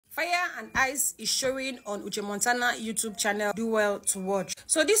Fire and Ice is showing on Uche Montana YouTube channel. Do well to watch.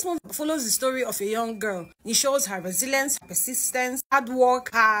 So this movie follows the story of a young girl. It shows her resilience, her persistence, hard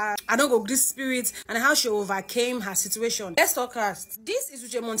work, her good spirit, and how she overcame her situation. Let's talk cast. This is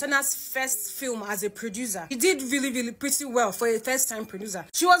Uche Montana's first film as a producer. She did really pretty well for a first-time producer.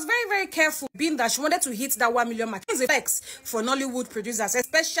 She was very careful, being that she wanted to hit that 1 million mark. It's a flex for Nollywood producers,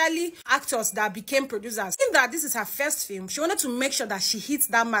 especially actors that became producers. In that this is her first film, she wanted to make sure that she hits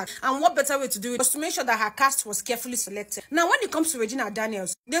that mark. And what better way to do it was to make sure that her cast was carefully selected. Now, when it comes to Regina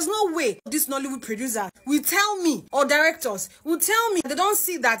Daniels, there's no way this Nollywood producer will tell me, or directors will tell me, they don't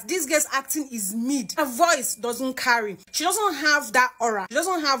see that this girl's acting is mid. Her voice doesn't carry. She doesn't have that aura. She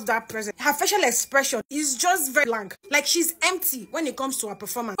doesn't have that presence. Her facial expression is just very blank. Like she's empty when it comes to her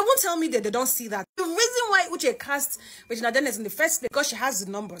performance. They won't tell me that they don't see that. The reason why Uche cast Regina Daniels in the first place, because she has the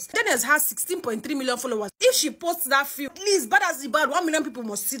numbers. Daniels has 16.3 million followers. If she posts that film, at least bad as the bad, 1 million people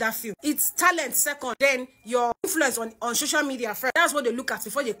must see that film. It's talent second, then your influence on social media first. That's what they look at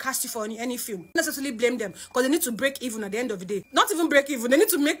before they cast you for any film. Don't necessarily blame them, because they need to break even at the end of the day. Not even break even, they need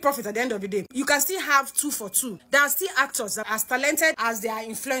to make profit at the end of the day. You can still have 2 for 2. There are still actors that are as talented as they are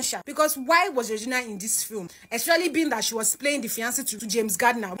influential. Because why was Regina in this film? Especially being that she was playing the fiancé to James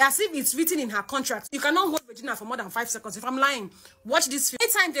Gardiner. As if it's written in her contract. You cannot hold Regina for more than 5 seconds. If I'm lying, watch this film.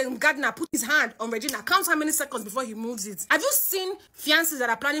 Anytime James Gardiner put his hand on Regina, count how many seconds before he moves it. Have you seen fiancés that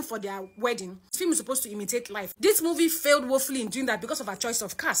are planning for their wedding? This film is supposed to imitate life. This movie failed woefully in doing that because of her choice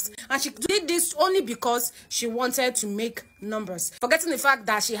of cast. And she did this only because she wanted to make numbers, forgetting the fact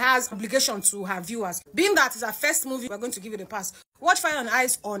that she has obligation to her viewers. Being that it's her first movie, we're going to give it a pass. Watch Fire and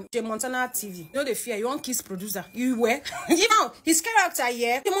Ice on Uche Montana TV. You know the fear, you won't kiss producer. You were. You know, his character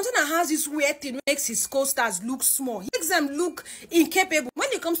here, Uche Montana has this weird thing that makes his co-stars look small. He makes them look incapable. When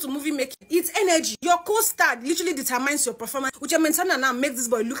it comes to movie making, it's energy. Your co-star literally determines your performance. Uche Montana now makes this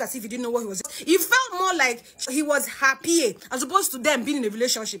boy look as if he didn't know what he was. He felt more like he was happy as opposed to them being in a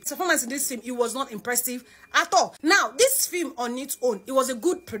relationship. His performance in this film, it was not impressive at all. Now, this film on its own, it was a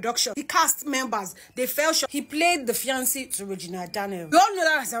good production. The cast members, they fell short. He played the fiancé to Regina Daniel. We all know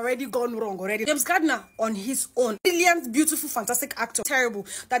that has already gone wrong already. James Gardiner on his own, brilliant, beautiful, fantastic actor. Terrible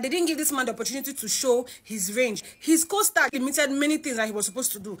that they didn't give this man the opportunity to show his range. His co-star limited many things that he was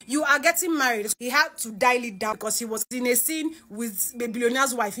supposed to do. You are getting married. He had to dial it down because he was in a scene with a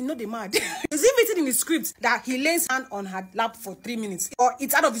billionaire's wife. You know they mad. Is it written in the script that he lays hand on her lap for 3 minutes? Or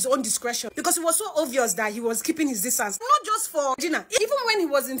it's out of his own discretion? Because it was so obvious that he was keeping his distance. Not just for Regina. Even when he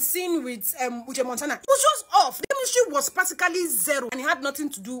was in scene with Uche Montana, it was just off. The chemistry was practically zero. And it had nothing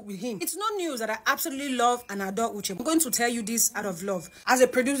to do with him. It's no news that I absolutely love and adore Uche. I'm going to tell you this out of love. As a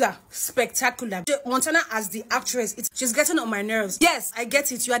producer, spectacular. Uche Montana as the actress, she's getting on my nerves. Yes, I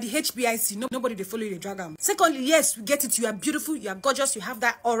get it. You are the HBIC. Nobody they follow you, the dragon. Secondly, yes, we get it. You are beautiful. You are gorgeous. You have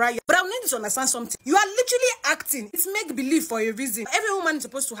that aura. But I need you to understand something. You are literally acting. It's make-believe for a reason. Every woman is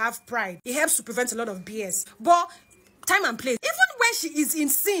supposed to have pride. It helps to prevent a lot of BS. But time and place. Even when she is in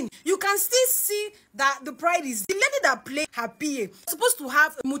scene, you can still see that the pride is the lady that played her PA. Supposed to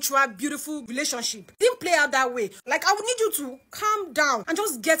have a mutual, beautiful relationship. Didn't play out that way. Like, I would need you to calm down and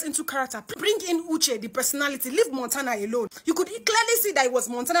just get into character. Bring in Uche, the personality. Leave Montana alone. You could clearly see that it was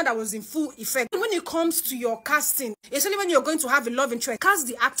Montana that was in full effect. When it comes to your casting, especially when you're going to have a love interest, cast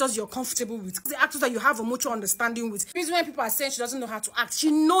the actors you're comfortable with. The actors that you have a mutual understanding with. The reason why people are saying she doesn't know how to act,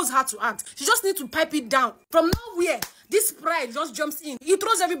 she knows how to act. She just needs to pipe it down. From nowhere, this pride just jumps in. It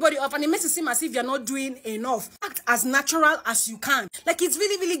throws everybody off and it makes it seem as if you're not doing enough. Act as natural as you can. Like, it's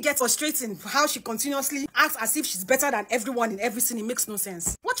really gets frustrating how she continuously acts as if she's better than everyone in every scene. It makes no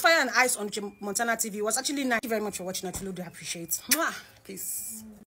sense. Watch Fire and Ice on Montana TV. It was actually nice. Thank you very much for watching. I truly do appreciate. Mwah. Peace.